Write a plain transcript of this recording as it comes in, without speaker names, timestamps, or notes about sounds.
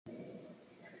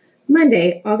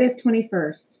Monday, August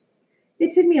 21st.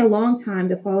 It took me a long time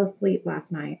to fall asleep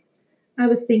last night. I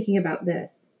was thinking about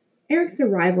this. Eric's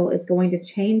arrival is going to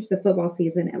change the football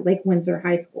season at Lake Windsor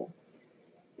High School.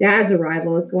 Dad's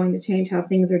arrival is going to change how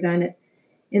things are done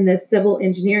in the civil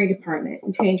engineering department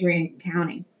in Tangerine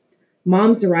County.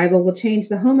 Mom's arrival will change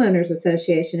the homeowners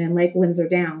association in Lake Windsor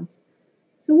Downs.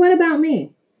 So what about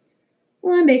me?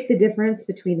 Will I make the difference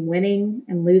between winning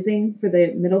and losing for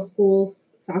the middle school's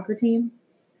soccer team?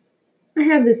 I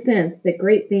have the sense that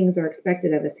great things are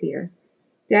expected of us here.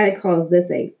 Dad calls this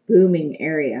a booming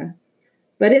area.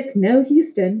 But it's no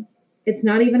Houston. It's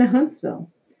not even a Huntsville.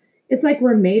 It's like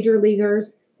we're major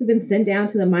leaguers who've been sent down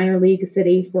to the minor league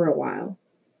city for a while.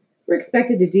 We're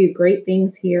expected to do great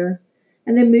things here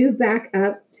and then move back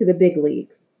up to the big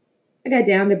leagues. I got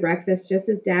down to breakfast just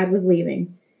as Dad was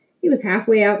leaving. He was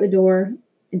halfway out the door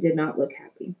and did not look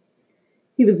happy.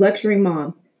 He was lecturing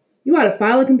Mom. You ought to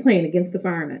file a complaint against the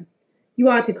firemen. You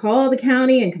ought to call the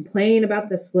county and complain about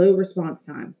the slow response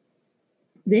time.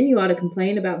 Then you ought to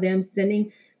complain about them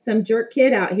sending some jerk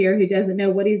kid out here who doesn't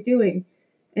know what he's doing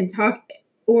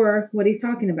or what he's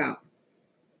talking about.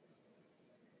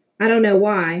 I don't know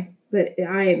why, but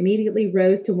I immediately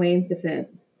rose to Wayne's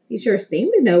defense. He sure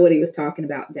seemed to know what he was talking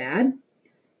about, Dad.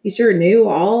 He sure knew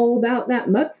all about that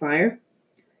muck fire.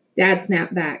 Dad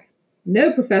snapped back.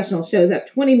 No professional shows up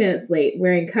 20 minutes late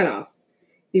wearing cutoffs.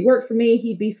 If he worked for me,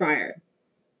 he'd be fired.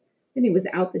 Then he was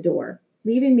out the door,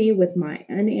 leaving me with my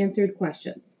unanswered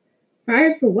questions.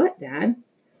 Fired for what, Dad?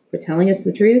 For telling us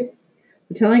the truth?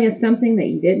 For telling us something that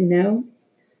you didn't know?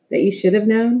 That you should have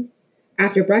known?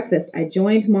 After breakfast, I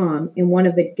joined Mom in one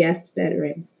of the guest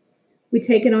bedrooms. We'd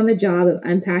taken on the job of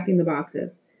unpacking the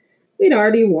boxes. We'd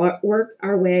already worked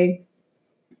our way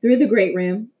through the great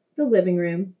room, the living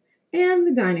room, and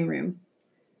the dining room.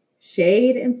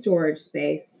 Shade and storage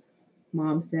space,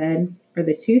 Mom said, are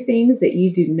the two things that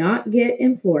you do not get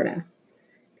in Florida.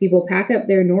 People pack up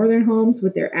their northern homes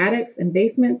with their attics and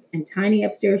basements and tiny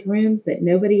upstairs rooms that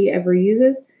nobody ever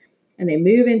uses, and they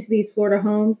move into these Florida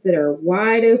homes that are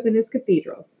wide open as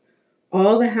cathedrals.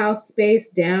 All the house space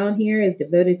down here is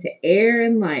devoted to air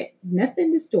and light,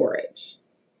 nothing to storage.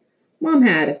 Mom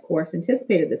had, of course,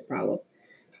 anticipated this problem.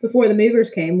 Before the movers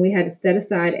came, we had to set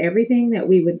aside everything that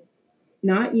we would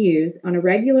not use on a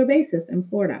regular basis in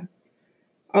Florida.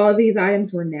 All of these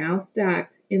items were now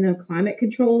stacked in a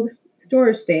climate-controlled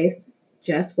storage space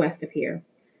just west of here,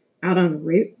 out on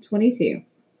Route 22.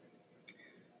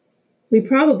 We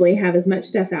probably have as much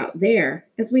stuff out there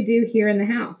as we do here in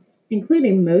the house,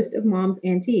 including most of Mom's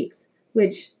antiques,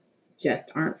 which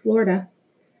just aren't Florida.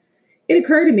 It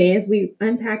occurred to me as we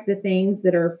unpacked the things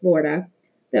that are Florida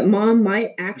that Mom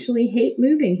might actually hate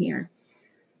moving here.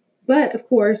 But, of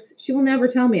course, she will never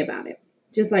tell me about it,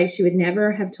 just like she would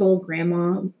never have told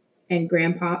Grandma and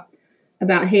Grandpa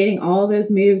about hating all those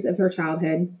moves of her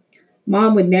childhood.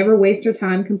 Mom would never waste her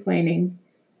time complaining,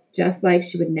 just like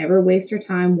she would never waste her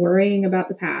time worrying about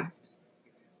the past.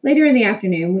 Later in the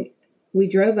afternoon, we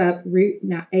drove up Route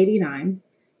 89,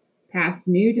 past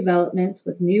new developments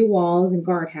with new walls and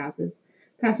guardhouses,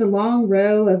 past a long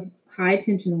row of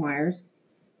high-tension wires,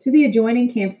 to the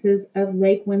adjoining campuses of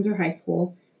Lake Windsor High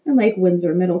School and Lake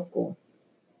Windsor Middle School.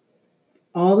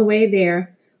 All the way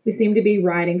there, we seemed to be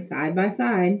riding side by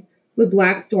side with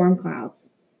black storm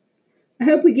clouds. I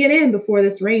hope we get in before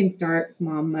this rain starts,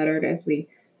 Mom muttered as we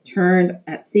turned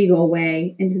at Seagull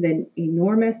Way into the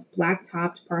enormous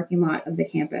black-topped parking lot of the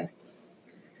campus.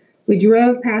 We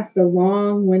drove past the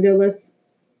long, windowless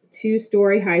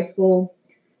two-story high school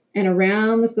and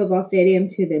around the football stadium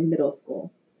to the middle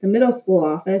school. The middle school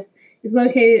office is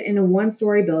located in a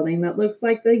one-story building that looks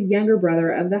like the younger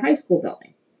brother of the high school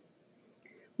building.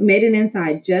 We made it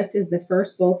inside just as the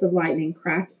first bolts of lightning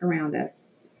cracked around us.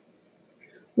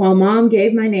 While Mom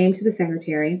gave my name to the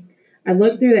secretary, I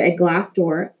looked through a glass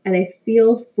door at a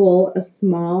field full of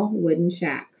small wooden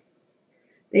shacks.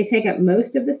 They take up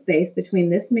most of the space between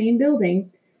this main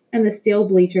building and the steel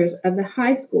bleachers of the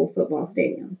high school football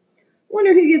stadium.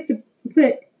 Wonder who gets to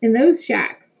put in those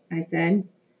shacks, I said,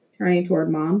 turning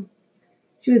toward Mom.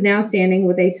 She was now standing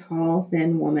with a tall,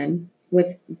 thin woman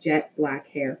with jet black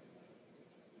hair.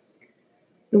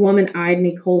 The woman eyed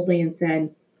me coldly and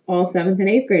said, all 7th and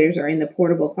 8th graders are in the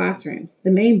portable classrooms.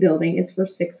 The main building is for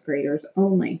 6th graders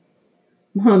only.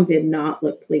 Mom did not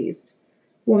look pleased.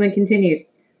 The woman continued,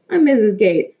 I'm Mrs.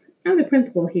 Gates. I'm the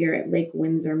principal here at Lake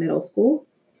Windsor Middle School.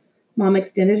 Mom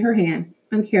extended her hand.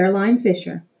 I'm Caroline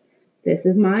Fisher. This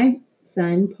is my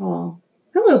son, Paul.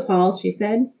 Hello, Paul, she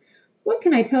said. What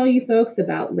can I tell you folks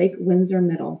about Lake Windsor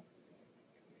Middle?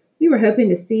 We were hoping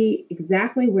to see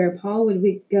exactly where Paul would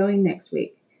be going next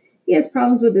week. He has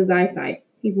problems with his eyesight.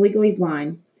 He's legally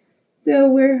blind, so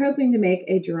we're hoping to make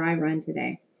a dry run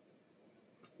today.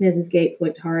 Mrs. Gates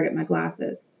looked hard at my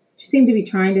glasses. She seemed to be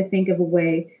trying to think of a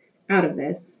way out of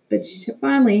this, but she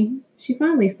finally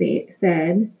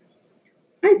said,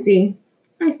 I see.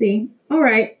 I see. All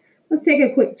right, let's take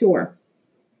a quick tour.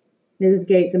 Mrs.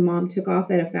 Gates and Mom took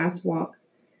off at a fast walk.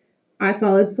 I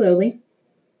followed slowly,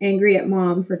 angry at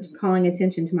Mom for calling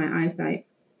attention to my eyesight.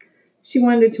 She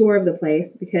wanted a tour of the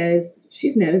place because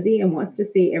she's nosy and wants to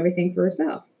see everything for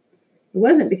herself. It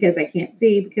wasn't because I can't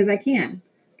see, because I can.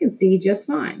 I can see just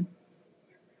fine.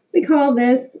 We call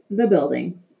this the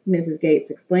building, Mrs.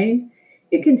 Gates explained.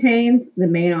 It contains the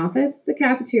main office, the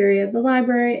cafeteria, the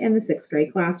library, and the sixth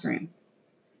grade classrooms.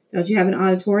 Don't you have an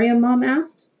auditorium? Mom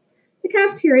asked. The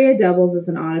cafeteria doubles as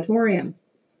an auditorium.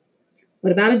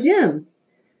 What about a gym?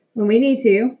 When we need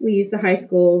to, we use the high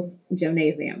school's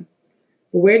gymnasium.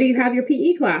 Well, where do you have your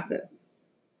PE classes?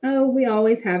 Oh, we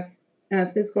always have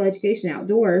physical education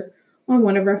outdoors on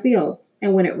one of our fields.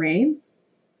 And when it rains,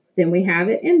 then we have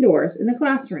it indoors in the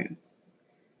classrooms.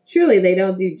 Surely they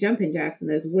don't do jumping jacks in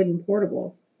those wooden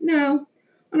portables. No.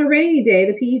 On a rainy day,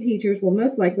 the PE teachers will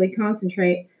most likely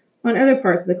concentrate on other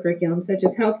parts of the curriculum, such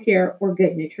as healthcare or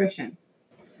good nutrition.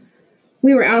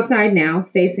 We were outside now,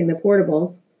 facing the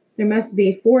portables. There must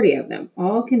be 40 of them,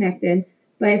 all connected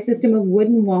by a system of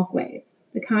wooden walkways,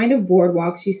 the kind of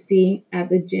boardwalks you see at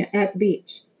the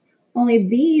beach. Only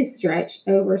these stretch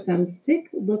over some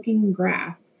sick-looking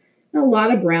grass and a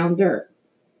lot of brown dirt.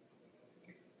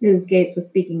 Mrs. Gates was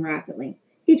speaking rapidly.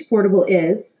 Each portable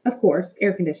is, of course,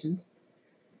 air-conditioned.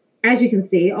 As you can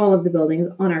see, all of the buildings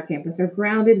on our campus are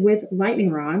grounded with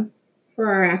lightning rods for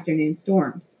our afternoon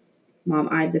storms. Mom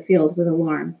eyed the field with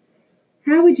alarm.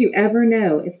 How would you ever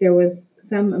know if there was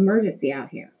some emergency out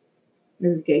here?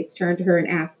 Mrs. Gates turned to her and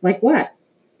asked, like what?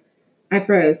 I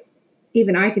froze.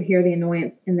 Even I could hear the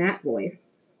annoyance in that voice.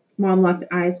 Mom locked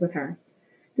eyes with her.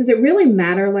 Does it really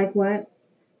matter like what?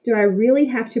 Do I really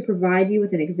have to provide you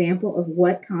with an example of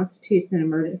what constitutes an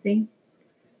emergency?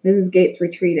 Mrs. Gates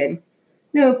retreated.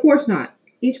 No, of course not.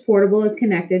 Each portable is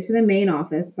connected to the main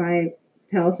office by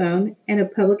telephone and a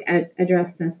public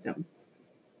address system,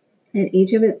 and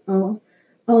each of its own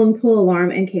pull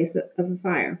alarm in case of a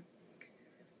fire.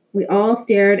 We all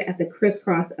stared at the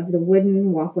crisscross of the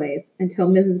wooden walkways until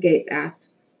Mrs. Gates asked,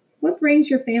 What brings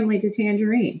your family to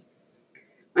Tangerine?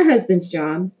 My husband's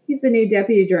job. He's the new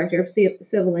deputy director of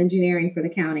civil engineering for the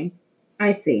county.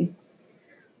 I see.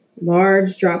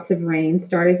 Large drops of rain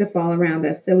started to fall around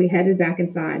us, so we headed back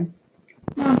inside.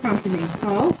 Mom prompted me.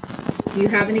 Paul, do you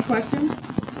have any questions?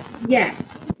 Yes.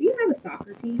 Do you have a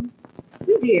soccer team?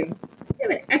 We do. We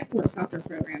have an excellent soccer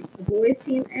program, a boys'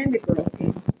 team and a girls'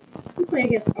 team. We play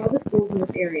against all the schools in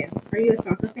this area. Are you a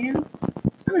soccer fan?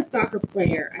 I'm a soccer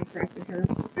player, I corrected her.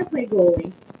 I play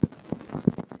goalie.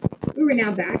 We were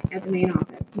now back at the main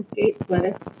office. Miss Gates led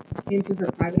us into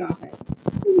her private office.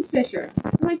 Mrs. Fisher,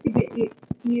 I'd like to get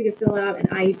you to fill out an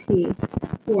IEP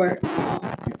for Paul,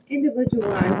 an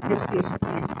individualized education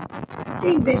plan.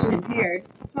 Being vision impaired,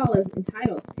 Paul is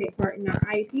entitled to take part in our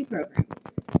IEP program.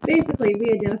 Basically,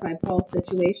 we identify Paul's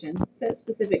situation, set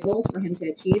specific goals for him to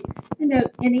achieve, and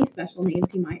note any special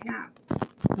needs he might have.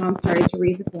 Mom started to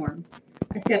read the form.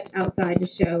 I stepped outside to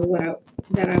show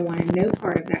that I wanted no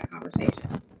part of that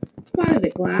conversation. Spotted a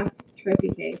glass trophy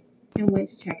case and went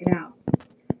to check it out.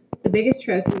 The biggest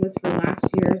trophy was for last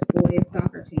year's boys'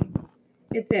 soccer team.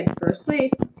 It said first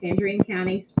place, Tangerine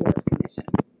County Sports Commission.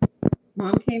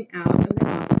 Mom came out of the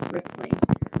office briskly.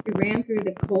 We ran through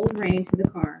the cold rain to the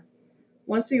car.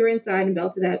 Once we were inside and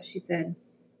belted up, she said,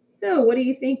 So, what do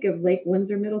you think of Lake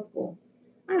Windsor Middle School?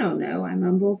 I don't know, I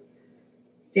mumbled,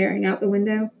 staring out the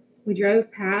window. We drove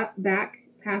back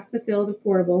past the field of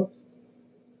portables,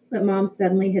 but Mom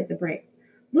suddenly hit the brakes.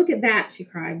 Look at that, she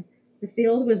cried. The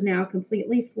field was now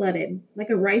completely flooded, like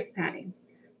a rice paddy.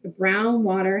 The brown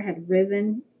water had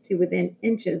risen to within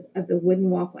inches of the wooden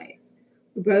walkways.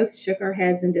 We both shook our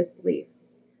heads in disbelief.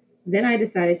 Then I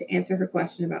decided to answer her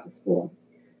question about the school.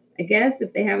 I guess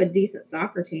if they have a decent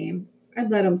soccer team,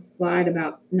 I'd let them slide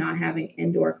about not having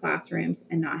indoor classrooms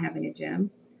and not having a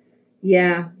gym.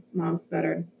 Yeah, Mom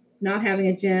sputtered. Not having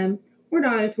a gym or an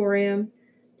auditorium.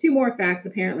 2 more facts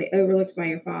apparently overlooked by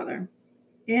your father.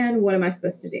 And what am I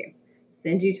supposed to do?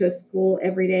 Send you to a school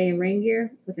every day in rain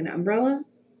gear with an umbrella?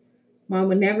 Mom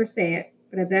would never say it,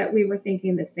 but I bet we were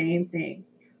thinking the same thing.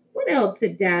 What else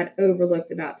had Dad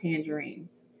overlooked about Tangerine?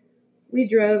 We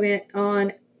drove it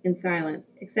on in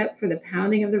silence, except for the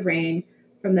pounding of the rain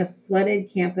from the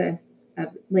flooded campus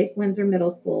of Lake Windsor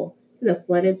Middle School to the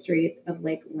flooded streets of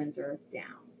Lake Windsor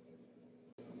Downs.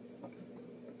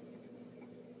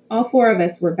 All four of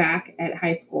us were back at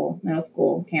middle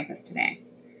school campus today.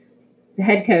 The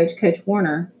head coach, Coach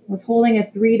Warner, was holding a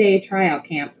 3-day tryout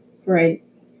camp for a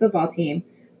football team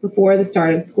before the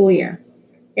start of the school year.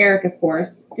 Eric, of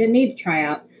course, didn't need to try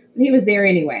out, but he was there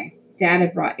anyway. Dad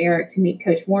had brought Eric to meet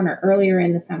Coach Warner earlier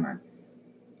in the summer.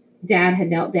 Dad had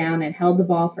knelt down and held the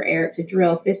ball for Eric to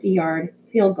drill 50-yard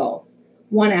field goals,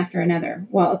 one after another,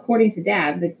 while, according to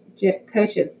Dad, the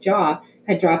coach's jaw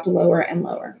had dropped lower and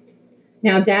lower.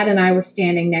 Now, Dad and I were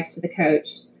standing next to the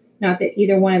coach, not that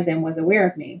either one of them was aware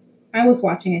of me. I was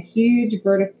watching a huge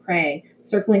bird of prey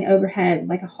circling overhead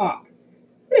like a hawk.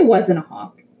 But it wasn't a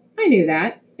hawk. I knew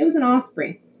that. It was an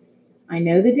osprey. I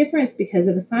know the difference because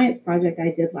of a science project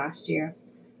I did last year.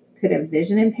 Could a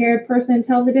vision-impaired person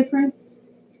tell the difference?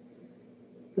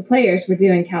 The players were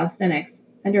doing calisthenics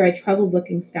under a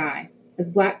troubled-looking sky. As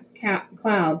black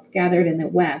clouds gathered in the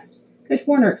west, Coach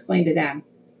Warner explained to Dad,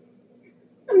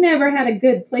 "I've never had a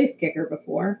good place kicker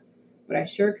before, but I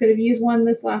sure could have used one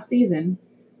this last season.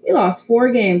 We lost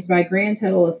 4 games by a grand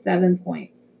total of 7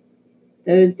 points."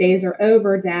 "Those days are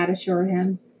over," Dad assured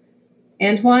him.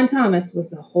 Antoine Thomas was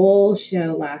the whole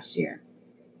show last year.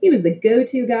 He was the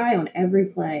go-to guy on every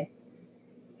play.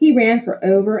 He ran for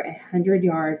over 100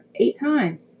 yards 8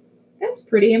 times. That's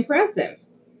pretty impressive.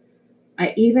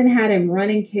 I even had him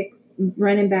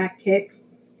running back kicks,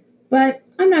 but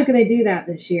I'm not going to do that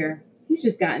this year. He's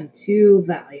just gotten too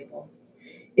valuable.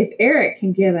 If Eric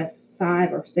can give us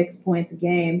 5 or 6 points a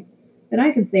game, then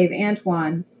I can save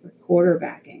Antoine for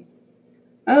quarterbacking.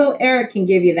 "Oh, Eric can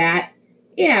give you that.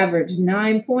 He averaged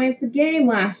 9 points a game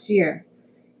last year,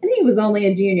 and he was only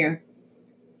a junior.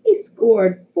 He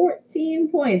scored 14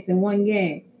 points in one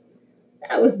game.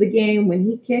 That was the game when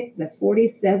he kicked the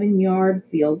 47-yard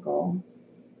field goal."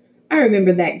 I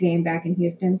remember that game back in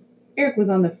Houston. Eric was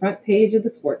on the front page of the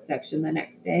sports section the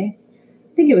next day.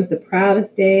 I think it was the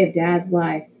proudest day of Dad's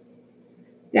life.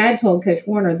 Dad told Coach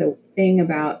Warner the thing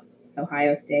about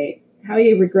Ohio State, how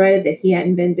he regretted that he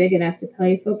hadn't been big enough to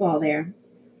play football there.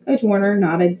 Coach Warner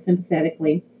nodded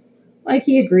sympathetically, like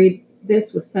he agreed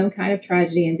this was some kind of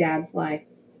tragedy in Dad's life.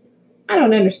 I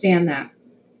don't understand that.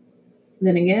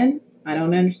 Then again, I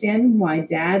don't understand why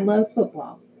Dad loves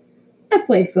football. I've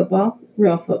played football,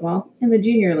 real football, in the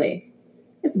junior league.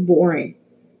 It's boring.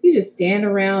 You just stand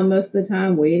around most of the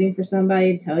time waiting for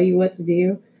somebody to tell you what to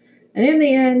do. And in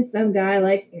the end, some guy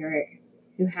like Eric,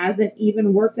 who hasn't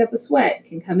even worked up a sweat,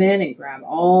 can come in and grab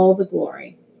all the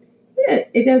glory.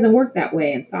 It doesn't work that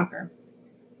way in soccer.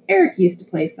 Eric used to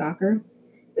play soccer.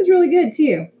 He was really good,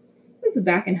 too. This is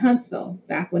back in Huntsville,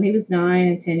 back when he was 9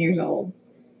 and 10 years old.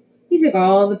 He took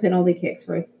all the penalty kicks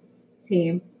for his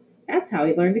team. That's how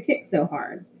he learned to kick so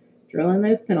hard, drilling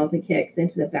those penalty kicks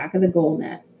into the back of the goal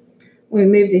net. When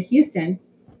we moved to Houston,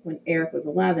 when Eric was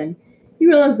 11, he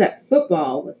realized that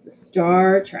football was the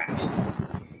star attraction.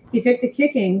 He took to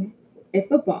kicking a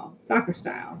football, soccer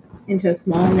style, into a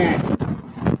small net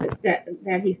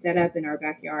that he set up in our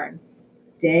backyard.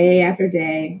 Day after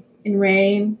day, in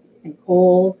rain and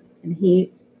cold and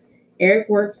heat, Eric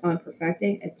worked on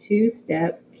perfecting a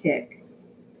 2-step kick.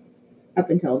 Up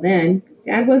until then,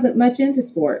 Dad wasn't much into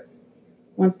sports.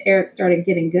 Once Eric started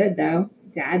getting good, though,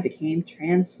 Dad became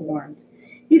transformed.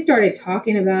 He started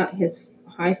talking about his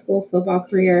high school football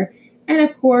career and,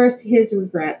 of course, his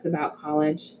regrets about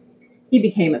college. He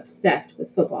became obsessed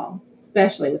with football,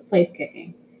 especially with place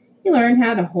kicking. He learned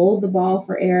how to hold the ball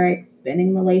for Eric,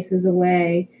 spinning the laces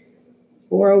away.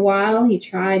 For a while, he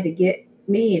tried to get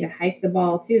me to hike the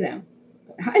ball to them,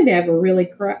 but I never really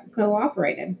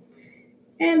cooperated,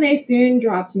 and they soon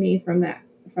dropped me from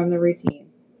the routine.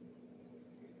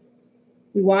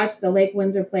 We watched the Lake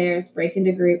Windsor players break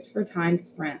into groups for timed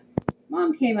sprints.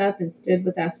 Mom came up and stood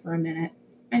with us for a minute.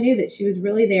 I knew that she was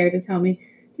really there to tell me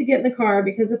to get in the car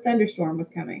because a thunderstorm was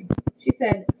coming. She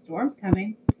said, "A storm's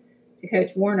coming," to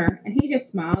Coach Warner, and he just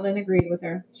smiled and agreed with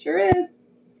her. "Sure is."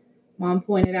 Mom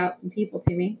pointed out some people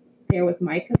to me. There was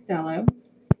Mike Costello,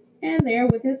 and there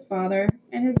with his father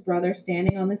and his brother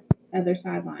standing on this other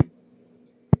sideline.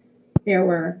 There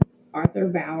were Arthur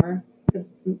Bauer, the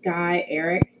guy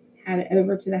Eric had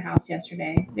over to the house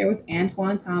yesterday. There was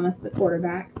Antoine Thomas, the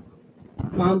quarterback.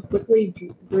 Mom quickly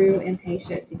grew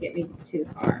impatient to get me to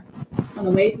the car. On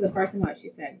the way to the parking lot, she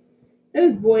said,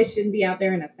 "Those boys shouldn't be out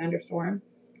there in a thunderstorm.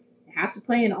 They have to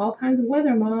play in all kinds of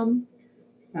weather, Mom.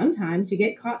 Sometimes you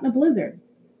get caught in a blizzard.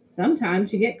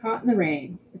 Sometimes you get caught in the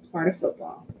rain. It's part of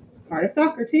football. It's part of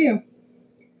soccer, too.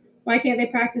 Why can't they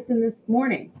practice in this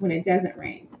morning when it doesn't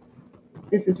rain?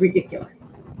 This is ridiculous.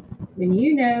 When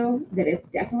you know that it's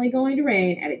definitely going to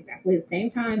rain at exactly the same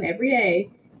time every day,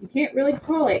 you can't really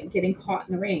call it getting caught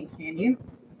in the rain, can you?"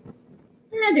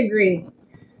 I had to agree.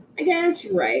 I guess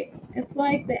you're right. It's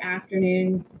like the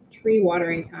afternoon tree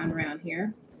watering time around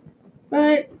here.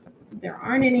 But there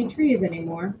aren't any trees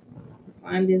anymore. I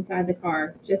climbed inside the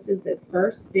car just as the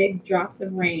first big drops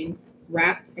of rain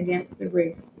rapped against the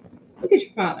roof. Look at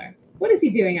your father. What is he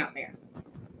doing out there?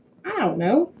 I don't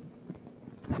know.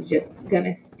 He's just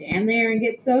gonna stand there and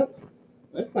get soaked?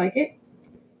 Looks like it.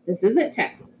 This isn't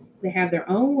Texas. They have their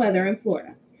own weather in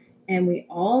Florida, and we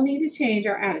all need to change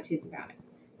our attitudes about it.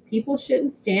 People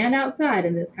shouldn't stand outside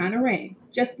in this kind of rain.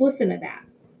 Just listen to that.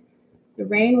 The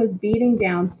rain was beating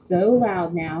down so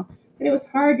loud now that it was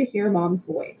hard to hear Mom's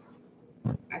voice.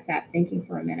 I sat thinking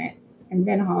for a minute and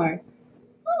then hollered,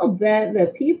 I'll bet the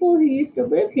people who used to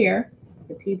live here,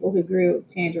 the people who grew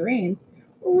tangerines,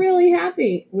 were really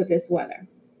happy with this weather.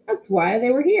 That's why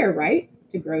they were here, right?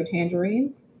 To grow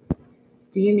tangerines.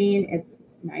 Do you mean it's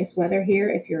nice weather here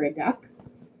if you're a duck?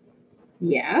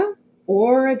 Yeah,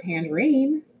 or a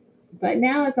tangerine. But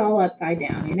now it's all upside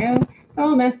down, you know? It's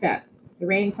all messed up. The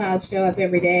rain clouds show up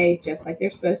every day just like they're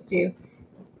supposed to,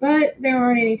 but there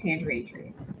aren't any tangerine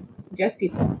trees, just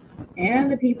people.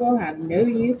 And the people have no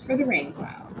use for the rain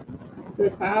clouds. So the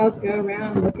clouds go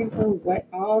around looking for what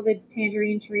all the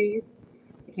tangerine trees.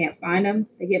 They can't find them.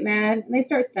 They get mad and they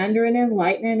start thundering and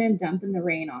lightning and dumping the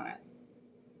rain on us.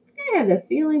 I had the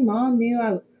feeling Mom knew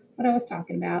what I was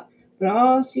talking about, but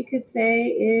all she could say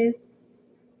is,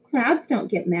 Clouds don't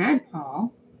get mad,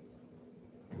 Paul.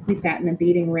 We sat in the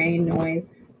beating rain noise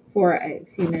for a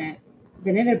few minutes.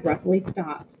 Then it abruptly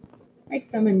stopped, like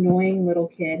some annoying little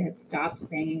kid had stopped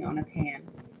banging on a pan.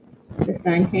 The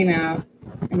sun came out,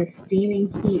 and the steaming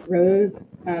heat rose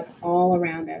up all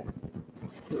around us.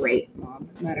 Great, Mom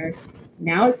muttered.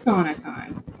 Now it's sauna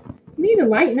time. You need to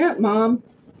lighten up, Mom.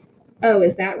 Oh,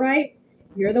 is that right?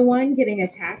 You're the one getting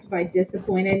attacked by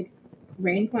disappointed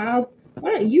rain clouds?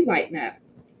 Why don't you lighten up?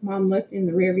 Mom looked in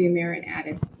the rearview mirror and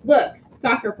added, Look,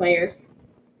 soccer players.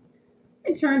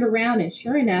 I turned around, and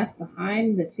sure enough,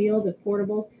 behind the field of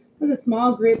portables was a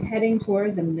small group heading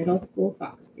toward the middle school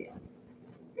soccer field.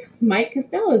 That's Mike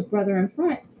Costello's brother in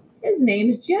front. His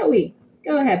name's Joey.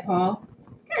 Go ahead, Paul.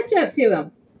 Catch up to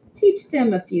him. Teach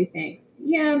them a few things.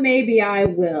 Yeah, maybe I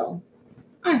will.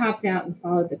 I hopped out and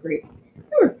followed the group.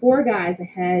 There were 4 guys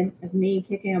ahead of me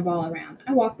kicking a ball around.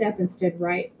 I walked up and stood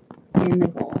right in the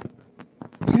goal.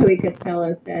 Joey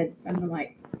Costello said something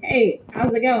like, Hey,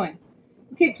 how's it going?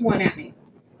 He kicked one at me.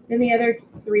 Then the other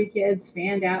 3 kids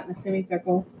fanned out in a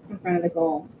semicircle in front of the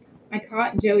goal. I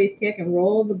caught Joey's kick and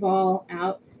rolled the ball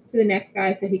out to the next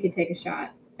guy so he could take a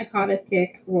shot. I caught his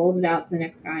kick, rolled it out to the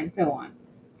next guy, and so on.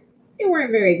 They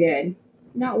weren't very good.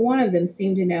 Not one of them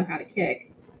seemed to know how to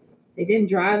kick. They didn't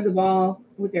drive the ball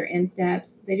with their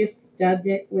insteps. They just stubbed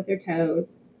it with their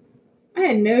toes. I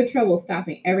had no trouble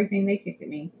stopping everything they kicked at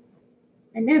me.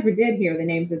 I never did hear the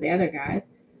names of the other guys,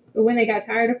 but when they got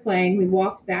tired of playing, we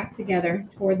walked back together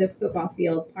toward the football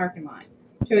field parking lot.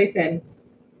 Joey said,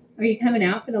 Are you coming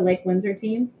out for the Lake Windsor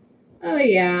team? Oh,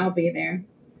 yeah, I'll be there.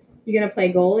 You gonna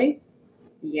play goalie?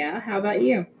 Yeah, how about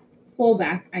you?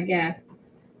 Fullback, I guess.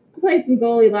 I played some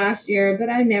goalie last year, but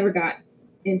I never got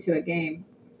into a game.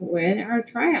 When are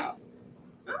tryouts?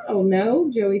 I don't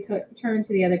know, Joey turned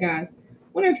to the other guys.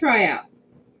 When are tryouts?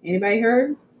 Anybody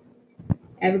heard?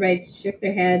 Everybody shook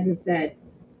their heads and said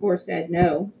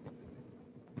no.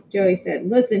 Joey said,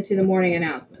 Listen to the morning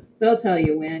announcements. They'll tell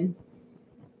you when.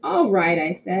 All right,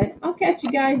 I said. I'll catch you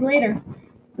guys later.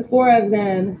 The 4 of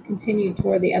them continued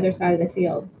toward the other side of the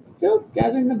field, still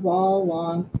stubbing the ball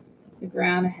along the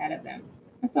ground ahead of them.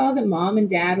 I saw that Mom and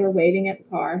Dad were waiting at the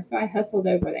car, so I hustled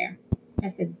over there. I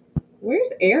said, Where's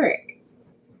Eric?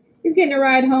 He's getting a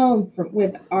ride home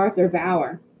with Arthur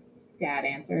Bauer, Dad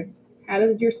answered. How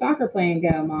did your soccer playing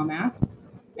go? Mom asked.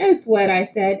 No sweat, I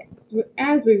said.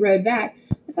 As we rode back,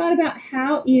 I thought about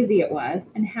how easy it was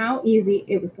and how easy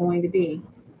it was going to be.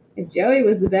 If Joey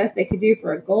was the best they could do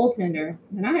for a goaltender,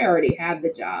 then I already had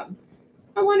the job.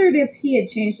 I wondered if he had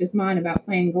changed his mind about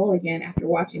playing goal again after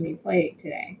watching me play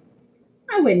today.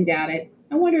 I wouldn't doubt it.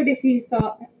 I wondered if he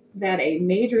saw that a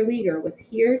major leaguer was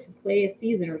here to play a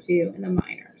season or 2 in the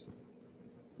minors.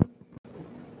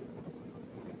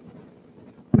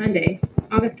 Monday,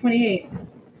 August 28th.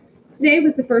 Today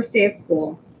was the first day of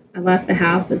school. I left the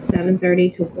house at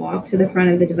 7:30 to walk to the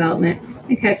front of the development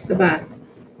and catch the bus.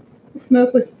 The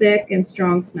smoke was thick and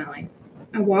strong smelling.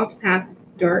 I walked past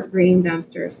dark green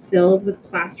dumpsters filled with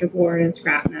plasterboard and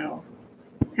scrap metal,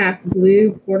 past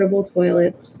blue portable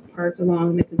toilets parked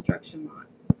along the construction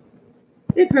lots.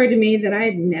 It occurred to me that I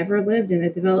had never lived in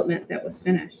a development that was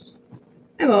finished.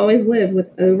 I've always lived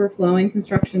with overflowing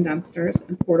construction dumpsters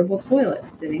and portable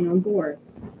toilets sitting on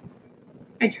boards.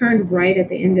 I turned right at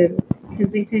the end of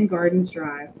Kensington Gardens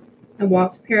Drive, I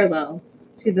walked parallel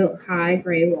to the high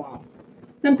gray wall.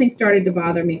 Something started to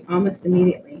bother me almost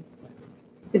immediately.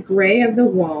 The gray of the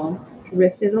wall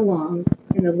drifted along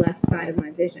in the left side of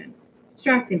my vision,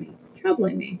 distracting me,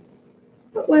 troubling me.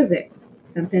 What was it?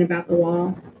 Something about the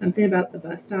wall, something about the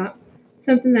bus stop,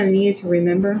 something that I needed to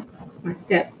remember. My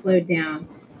steps slowed down,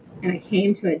 and I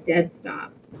came to a dead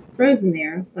stop, frozen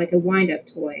there like a wind up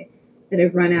toy that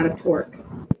had run out of torque.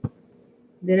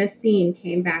 Then a scene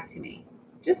came back to me,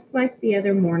 just like the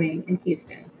other morning in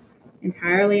Houston,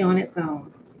 entirely on its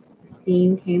own. A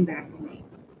scene came back to me.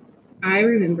 I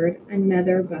remembered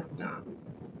another bus stop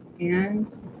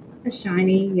and a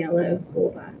shiny yellow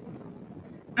school bus.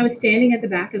 I was standing at the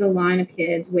back of the line of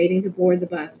kids waiting to board the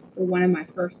bus for one of my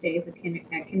first days at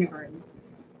kindergarten.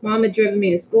 Mom had driven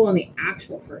me to school on the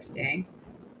actual first day.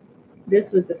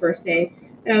 This was the first day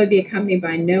that I would be accompanied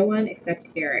by no one except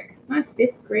Eric, my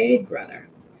fifth grade brother.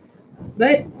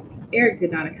 But Eric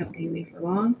did not accompany me for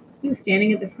long. He was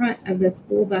standing at the front of the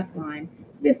school bus line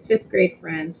with his fifth grade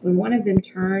friends when one of them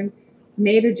turned,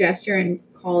 made a gesture, and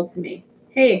called to me,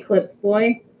 "Hey, Eclipse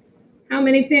boy, how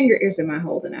many fingers am I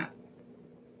holding up?"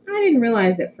 I didn't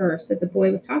realize at first that the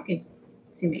boy was talking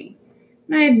to me,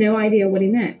 and I had no idea what he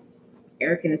meant.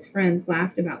 Eric and his friends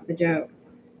laughed about the joke.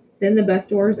 Then the bus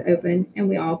doors opened and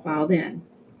we all filed in.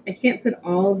 I can't put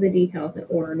all of the details in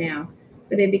order now,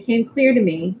 but it became clear to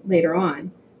me later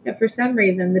on that for some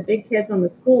reason the big kids on the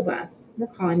school bus were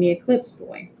calling me Eclipse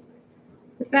Boy.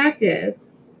 The fact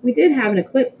is, we did have an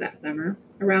eclipse that summer,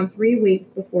 around 3 weeks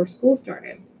before school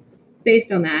started.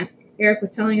 Based on that, Eric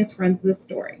was telling his friends this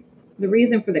story. The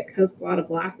reason for the Coke bottle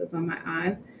glasses on my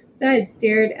eyes that I had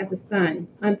stared at the sun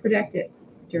unprotected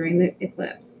during the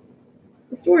eclipse.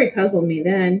 The story puzzled me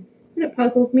then, and it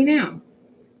puzzles me now.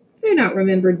 I do not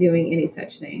remember doing any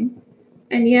such thing.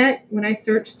 And yet, when I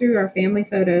search through our family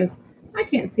photos, I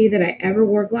can't see that I ever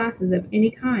wore glasses of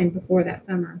any kind before that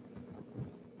summer.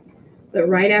 But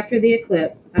right after the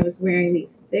eclipse, I was wearing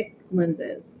these thick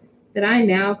lenses that I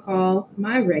now call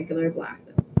my regular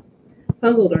glasses.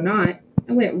 Puzzled or not,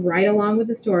 I went right along with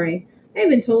the story. I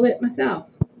even told it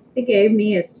myself. It gave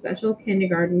me a special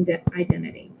kindergarten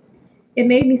identity. It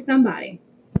made me somebody.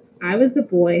 I was the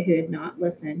boy who had not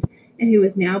listened and who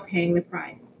was now paying the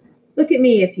price. Look at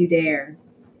me if you dare.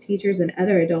 Teachers and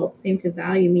other adults seemed to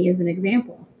value me as an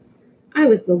example. I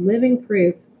was the living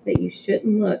proof that you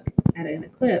shouldn't look at an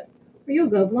eclipse or you'll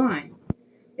go blind,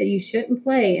 that you shouldn't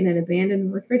play in an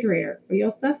abandoned refrigerator or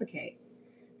you'll suffocate,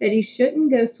 that you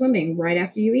shouldn't go swimming right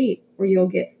after you eat or you'll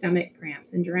get stomach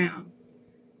cramps and drown.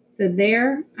 So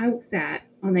there I sat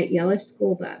on that yellowish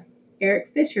school bus, Eric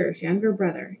Fisher's younger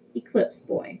brother, Eclipse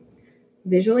Boy,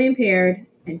 visually impaired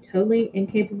and totally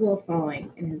incapable of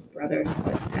following in his brother's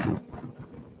footsteps.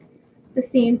 The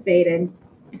scene faded.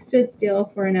 I stood still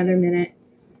for another minute,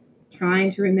 trying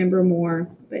to remember more,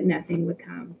 but nothing would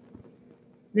come.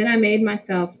 Then I made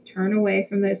myself turn away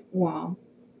from the wall,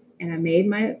 and I made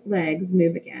my legs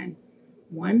move again,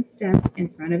 one step in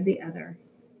front of the other,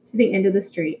 to the end of the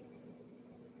street.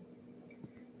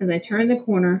 As I turned the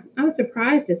corner, I was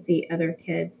surprised to see other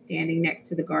kids standing next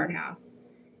to the guardhouse.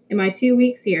 In my 2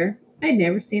 weeks here, I had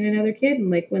never seen another kid in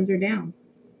Lake Windsor Downs,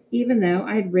 even though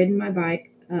I had ridden my bike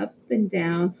up and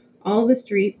down all the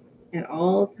streets at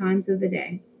all times of the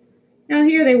day. Now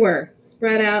here they were,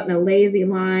 spread out in a lazy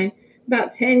line,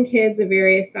 about 10 kids of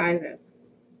various sizes.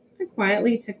 I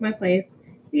quietly took my place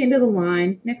at the end of the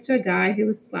line next to a guy who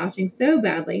was slouching so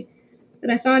badly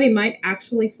that I thought he might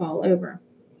actually fall over.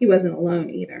 He wasn't alone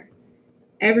either.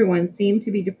 Everyone seemed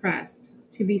to be depressed,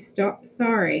 to be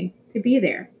sorry to be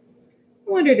there.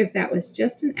 I wondered if that was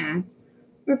just an act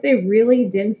or if they really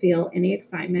didn't feel any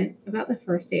excitement about the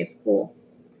first day of school.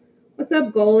 "What's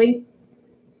up, goalie?"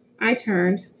 I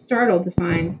turned, startled to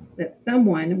find that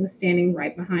someone was standing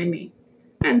right behind me.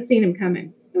 I hadn't seen him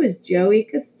coming. It was Joey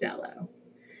Costello.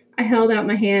 I held out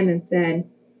my hand and said,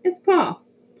 "It's Paul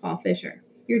Fisher.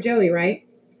 You're Joey, right?"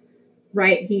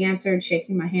 "Right," he answered,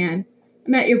 shaking my hand. "I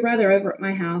met your brother over at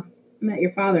my house. I met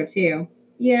your father, too."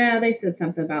 "Yeah, they said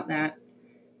something about that.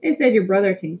 They said your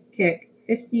brother can kick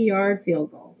 50-yard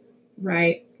field goals."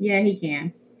 "Right. Yeah, he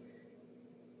can."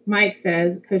 "Mike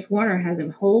says Coach Warner has him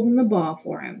holding the ball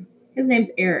for him. His name's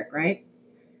Eric, right?"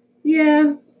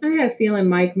 "Yeah, I had a feeling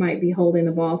Mike might be holding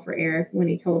the ball for Eric when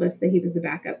he told us that he was the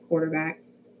backup quarterback."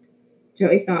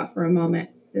 Joey thought for a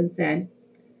moment, then said,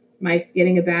 "Mike's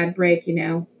getting a bad break, you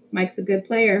know. Mike's a good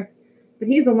player, but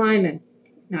he's a lineman,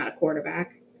 not a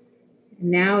quarterback. And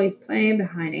now he's playing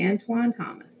behind Antoine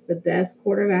Thomas, the best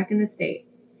quarterback in the state.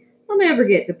 He'll never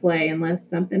get to play unless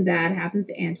something bad happens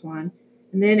to Antoine,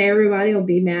 and then everybody will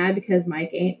be mad because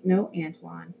Mike ain't no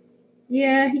Antoine.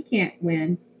 Yeah, he can't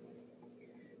win."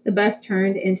 The bus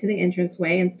turned into the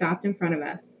entranceway and stopped in front of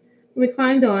us. When we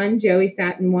climbed on, Joey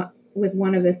sat with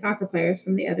one of the soccer players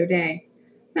from the other day,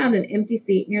 found an empty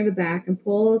seat near the back, and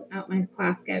pulled out my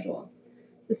class schedule.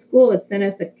 The school had sent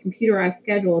us a computerized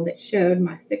schedule that showed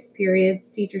my 6 periods,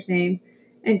 teachers' names,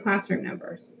 and classroom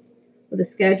numbers. With the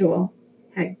schedule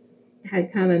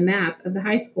had come a map of the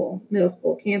high school, middle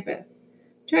school campus,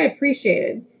 which I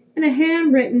appreciated, and a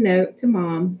handwritten note to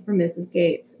Mom from Mrs.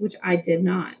 Gates, which I did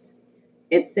not.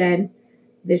 It said,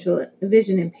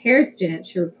 vision impaired students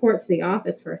should report to the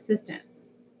office for assistance.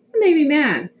 It made me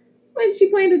mad. What did she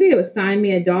plan to do? Assign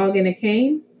me a dog and a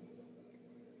cane?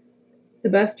 The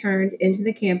bus turned into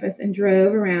the campus and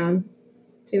drove around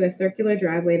to a circular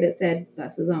driveway that said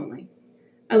buses only.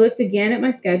 I looked again at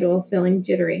my schedule, feeling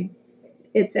jittery.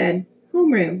 It said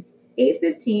homeroom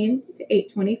 8:15 to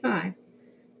 8:25,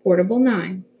 portable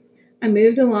 9. I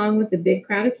moved along with the big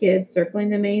crowd of kids circling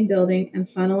the main building and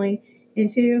funneling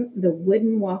into the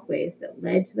wooden walkways that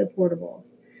led to the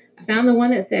portables. I found the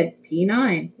one that said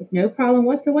P9 with no problem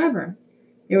whatsoever.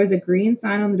 There was a green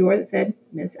sign on the door that said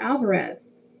Miss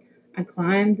Alvarez. I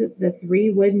climbed the 3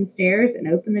 wooden stairs and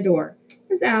opened the door.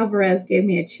 Miss Alvarez gave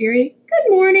me a cheery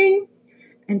 "Good morning"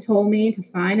 and told me to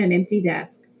find an empty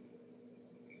desk.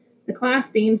 The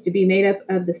class seems to be made up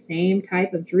of the same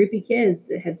type of droopy kids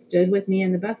that had stood with me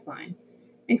in the bus line.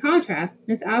 In contrast,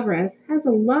 Miss Alvarez has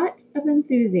a lot of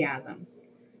enthusiasm.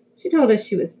 She told us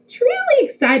she was truly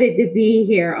excited to be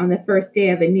here on the first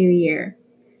day of a new year.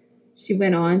 She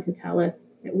went on to tell us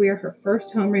that we're her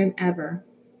first homeroom ever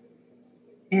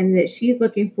and that she's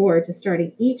looking forward to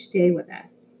starting each day with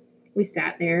us. We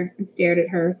sat there and stared at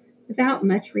her without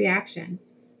much reaction,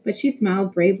 but she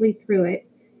smiled bravely through it,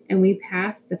 and we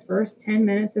passed the first 10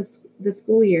 minutes of the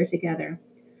school year together.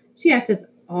 She asked us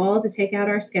all to take out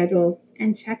our schedules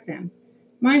and check them.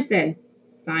 Mine said,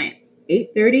 Science,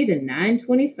 8:30 to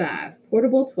 9:25,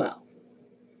 portable 12.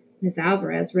 Miss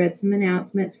Alvarez read some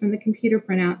announcements from the computer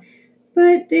printout,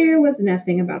 but there was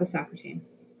nothing about a soccer team.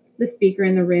 The speaker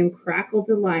in the room crackled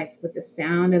to life with the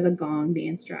sound of a gong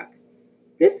being struck.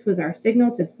 This was our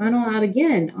signal to funnel out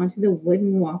again onto the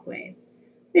wooden walkways.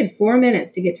 We had 4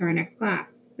 minutes to get to our next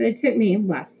class, but it took me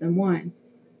less than 1.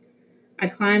 I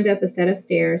climbed up a set of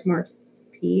stairs marked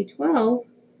P12,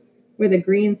 where the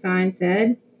green sign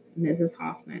said Mrs.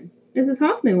 Hoffman. Mrs.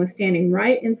 Hoffman was standing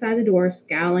right inside the door,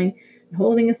 scowling and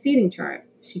holding a seating chart.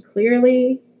 She's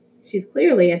clearly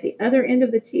at the other end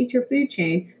of the teacher food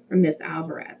chain from Miss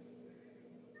Alvarez.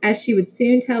 As she would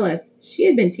soon tell us, she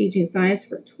had been teaching science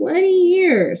for 20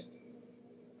 years.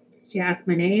 She asked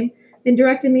my name, then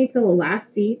directed me to the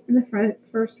last seat in the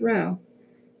first row.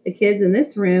 The kids in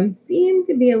this room seemed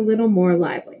to be a little more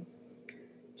lively.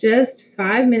 Just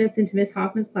 5 minutes into Miss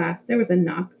Hoffman's class, there was a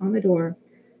knock on the door.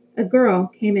 A girl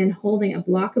came in holding a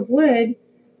block of wood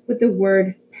with the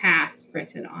word pass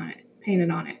painted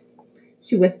on it.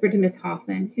 She whispered to Miss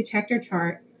Hoffman, who checked her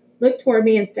chart, looked toward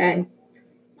me, and said,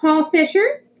 Paul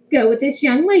Fisher, go with this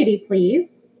young lady,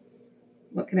 please.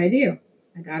 What could I do?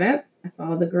 I got up. I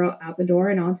followed the girl out the door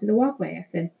and onto the walkway. I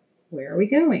said, Where are we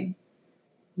going?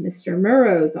 Mr.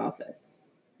 Murrow's office.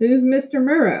 Who's Mr.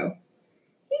 Murrow?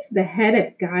 He's the head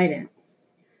of guidance.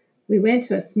 We went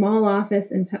to a small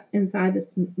office inside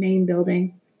this main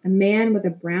building. A man with a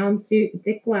brown suit and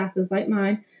thick glasses like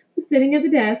mine was sitting at the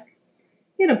desk.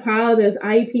 He had a pile of those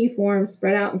IEP forms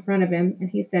spread out in front of him, and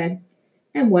he said,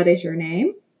 And what is your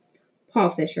name?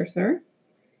 Paul Fisher, sir.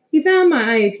 He found my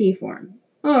IEP form.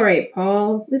 All right,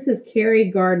 Paul, this is Carrie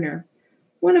Gardner,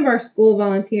 one of our school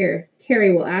volunteers.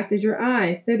 Carrie will act as your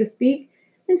eye, so to speak,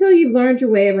 until you've learned your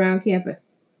way around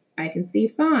campus. I can see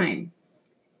fine.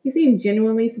 He seemed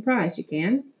genuinely surprised. You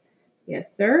can?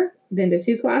 Yes, sir. Been to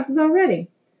 2 classes already.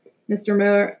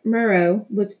 Mr. Murrow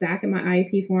looked back at my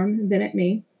IEP form, then at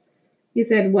me. He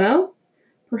said, Well,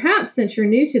 perhaps since you're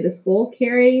new to the school,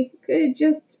 Carrie could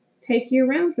just take you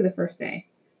around for the first day.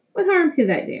 What harm could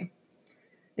that do?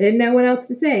 I didn't know what else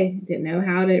to say. Didn't know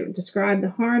how to describe the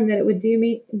harm that it would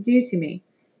do to me.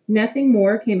 Nothing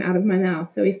more came out of my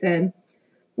mouth, so he said,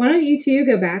 Why don't you two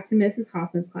go back to Mrs.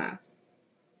 Hoffman's class?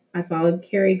 I followed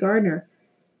Carrie Gardner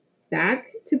back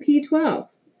to P12,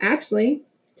 actually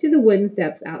to the wooden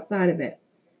steps outside of it.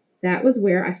 That was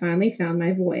where I finally found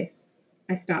my voice.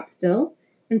 I stopped still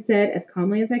and said as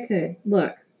calmly as I could,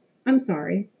 Look, I'm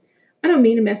sorry. I don't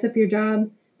mean to mess up your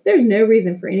job, but there's no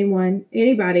reason for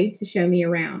anybody to show me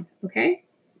around, okay?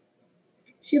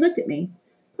 She looked at me,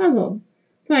 puzzled.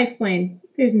 So I explained,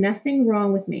 There's nothing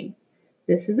wrong with me.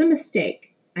 This is a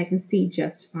mistake. I can see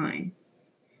just fine.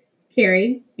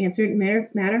 Carrie answered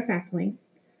matter-of-factly,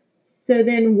 So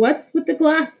then what's with the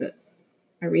glasses?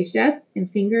 I reached up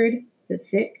and fingered the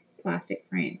thick plastic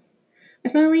frames. I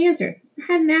finally answered.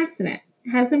 I had an accident.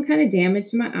 I had some kind of damage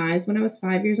to my eyes when I was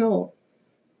 5 years old.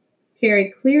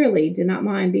 Carrie clearly did not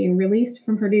mind being released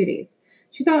from her duties.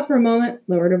 She thought for a moment,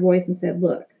 lowered her voice, and said,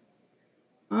 "Look,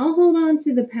 I'll hold on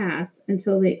to the pass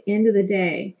until the end of the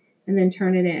day and then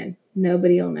turn it in.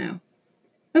 Nobody'll know."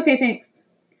 "Okay, thanks."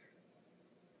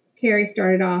 Carrie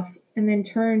started off and then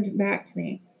turned back to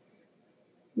me.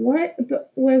 "What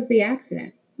was the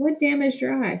accident? What damaged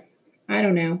your eyes?" "I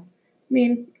don't know.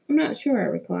 I'm not sure," I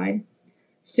replied.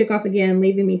 She took off again,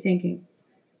 leaving me thinking.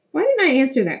 Why didn't I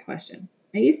answer that question?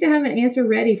 I used to have an answer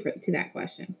ready to that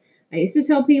question. I used to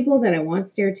tell people that I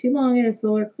once stared too long at a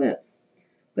solar eclipse.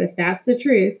 But if that's the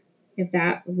truth, if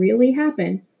that really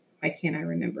happened, why can't I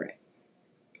remember it?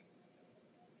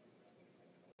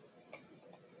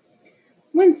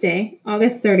 Wednesday,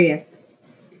 August 30th.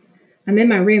 I'm in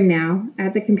my room now,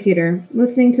 at the computer,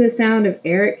 listening to the sound of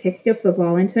Eric kicking a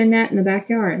football into a net in the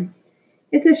backyard.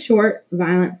 It's a short,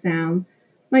 violent sound,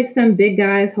 like some big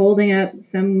guy's holding up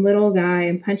some little guy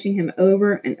and punching him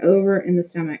over and over in the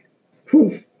stomach.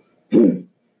 Poof, poof,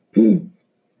 poof.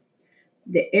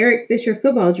 The Eric Fisher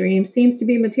football dream seems to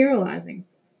be materializing.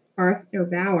 Arthur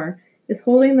Bauer is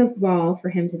holding the ball for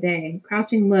him today,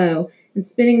 crouching low and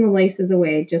spinning the laces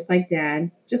away just like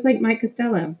Dad, just like Mike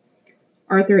Costello.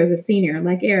 Arthur is a senior,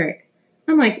 like Eric.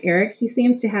 Unlike Eric, he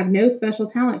seems to have no special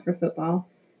talent for football,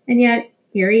 and yet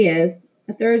here he is,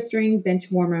 a third-string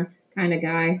bench warmer kind of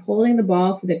guy, holding the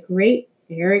ball for the great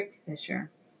Eric Fisher.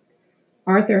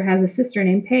 Arthur has a sister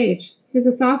named Paige, who's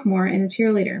a sophomore and a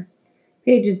cheerleader.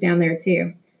 Paige is down there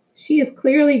too. She is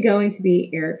clearly going to be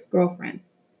Eric's girlfriend.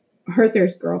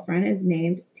 Arthur's girlfriend is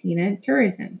named Tina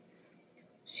Turretin.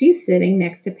 She's sitting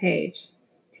next to Paige.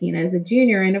 Tina is a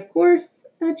junior and, of course,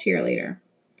 a cheerleader.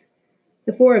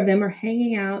 The four of them are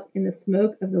hanging out in the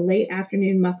smoke of the late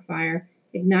afternoon muck fire,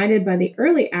 ignited by the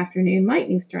early afternoon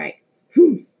lightning strike.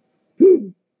 Poof,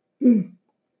 poof, poof.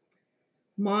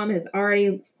 Mom has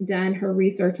already done her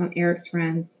research on Eric's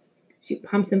friends. She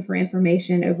pumps him for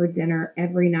information over dinner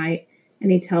every night,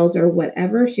 and he tells her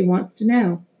whatever she wants to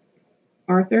know.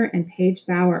 Arthur and Paige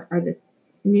Bauer are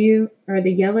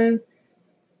the yellow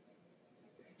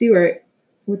Stuart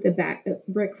with the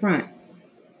brick front.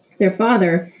 Their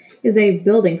father is a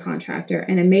building contractor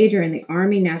and a major in the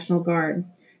Army National Guard.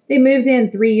 They moved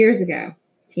in 3 years ago.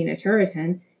 Tina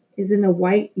Turretin is in the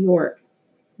white York,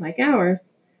 like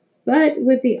ours, but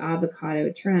with the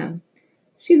avocado trim.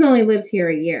 She's only lived here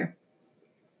a year.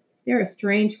 They're a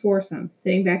strange foursome,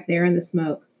 sitting back there in the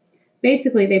smoke.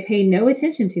 Basically, they pay no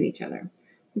attention to each other.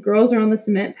 The girls are on the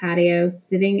cement patio,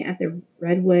 sitting at the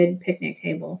redwood picnic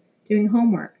table, doing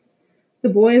homework. The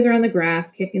boys are on the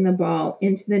grass, kicking the ball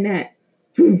into the net.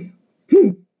 Poof,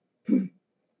 poof, poof.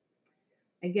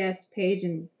 I guess Paige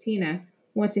and Tina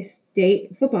want to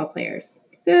date football players,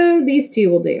 so these two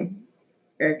will do.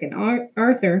 Eric and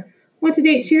Arthur want to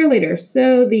date cheerleaders,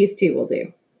 so these two will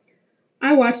do.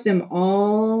 I watched them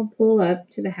all pull up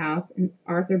to the house in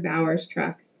Arthur Bauer's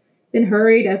truck, then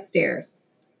hurried upstairs.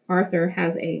 Arthur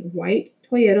has a white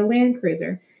Toyota Land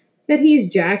Cruiser that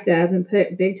he's jacked up and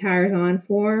put big tires on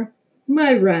for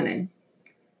mud running.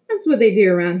 That's what they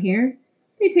do around here.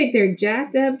 They take their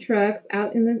jacked up trucks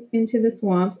out into the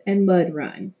swamps and mud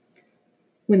run.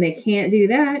 When they can't do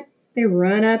that, they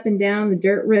run up and down the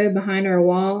dirt road behind our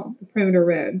wall, the perimeter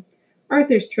road.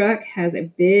 Arthur's truck has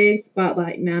a big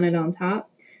spotlight mounted on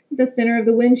top at the center of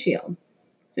the windshield,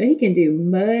 so he can do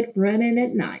mud running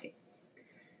at night.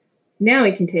 Now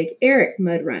he can take Eric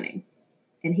mud running,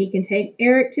 and he can take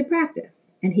Eric to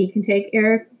practice, and he can take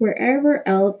Eric wherever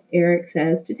else Eric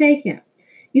says to take him.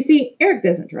 You see, Eric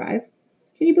doesn't drive.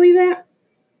 Can you believe that?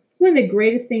 One of the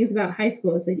greatest things about high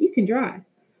school is that you can drive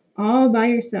all by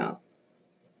yourself.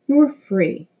 You're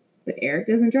free, but Eric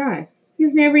doesn't drive.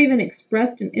 He's never even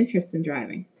expressed an interest in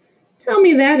driving. Tell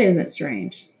me that isn't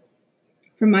strange.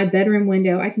 From my bedroom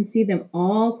window, I can see them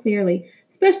all clearly,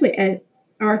 especially at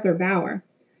Arthur Bauer.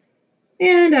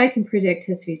 And I can predict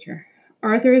his future.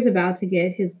 Arthur is about to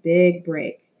get his big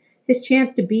break, his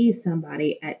chance to be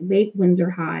somebody at Lake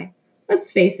Windsor High.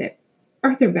 Let's face it,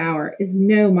 Arthur Bauer is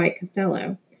no Mike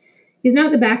Costello. He's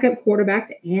not the backup quarterback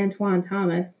to Antoine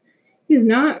Thomas. He's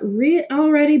not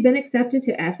already been accepted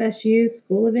to FSU's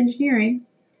School of Engineering.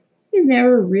 He's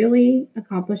never really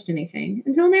accomplished anything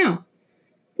until now.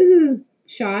 This is his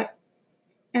shot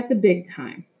at the big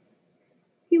time.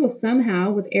 He will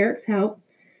somehow, with Eric's help,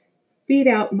 beat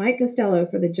out Mike Costello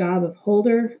for the job of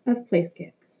holder of place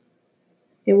kicks.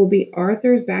 It will be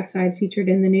Arthur's backside featured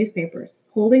in the newspapers,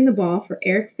 holding the ball for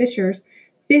Eric Fisher's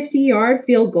 50-yard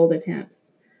field goal attempts.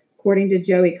 According to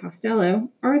Joey Costello,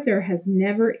 Arthur has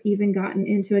never even gotten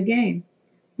into a game.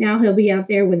 Now he'll be out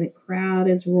there when the crowd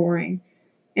is roaring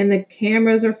and the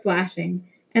cameras are flashing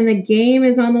and the game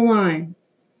is on the line.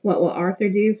 What will Arthur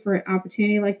do for an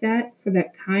opportunity like that, for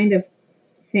that kind of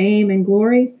fame and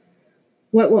glory?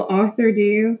 What will Arthur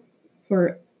do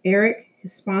for Eric,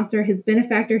 his sponsor, his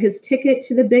benefactor, his ticket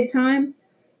to the big time?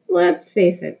 Let's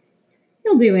face it,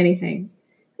 he'll do anything.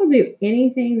 He'll do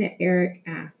anything that Eric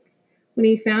asks. When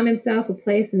he found himself a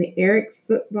place in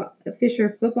the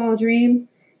Fisher football dream,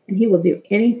 and he will do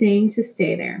anything to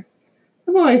stay there.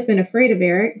 I've always been afraid of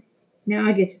Eric. Now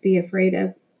I get to be afraid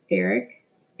of Eric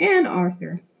and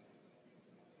Arthur.